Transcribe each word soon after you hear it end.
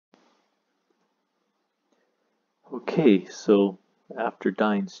Okay, so after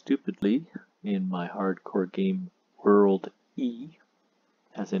dying stupidly in my hardcore game World E,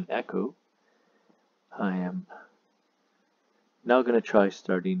 as in Echo, I am now going to try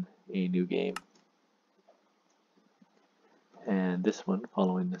starting a new game. And this one,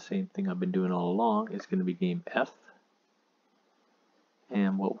 following the same thing I've been doing all along, is going to be game F.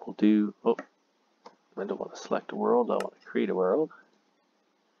 And what we'll do, I don't want to select a world, I want to create a world.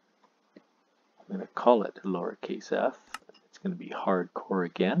 I'm going to call it lowercase f. It's going to be hardcore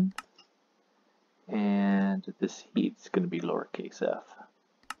again. And the seed's going to be lowercase f.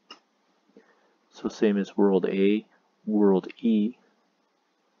 So same as world A, world E,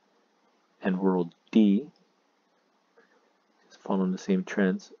 and world D. Just following the same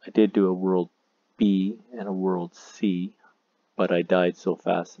trends. I did do a world B and a world C, but I died so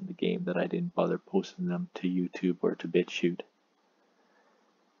fast in the game that I didn't bother posting them to YouTube or to BitChute.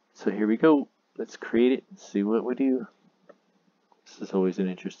 So here we go. Let's create it and see what we do. This is always an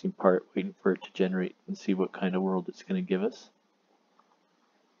interesting part, waiting for it to generate and see what kind of world it's going to give us.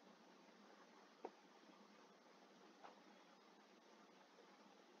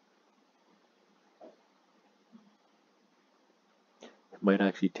 It might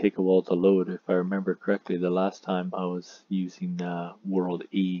actually take a while to load. If I remember correctly, the last time I was using World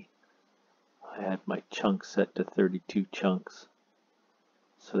E, I had my chunks set to 32 chunks.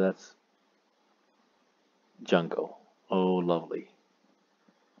 So that's jungle. Oh, lovely.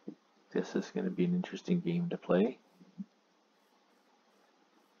 This is going to be an interesting game to play.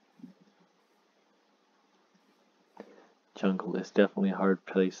 Jungle is definitely a hard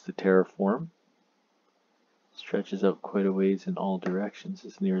place to terraform. Stretches out quite a ways in all directions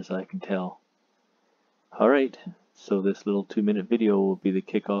as near as I can tell. Alright, so this little 2-minute video will be the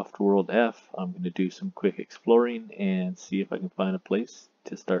kickoff to World F. I'm going to do some quick exploring and see if I can find a place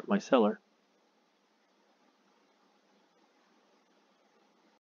to start my cellar.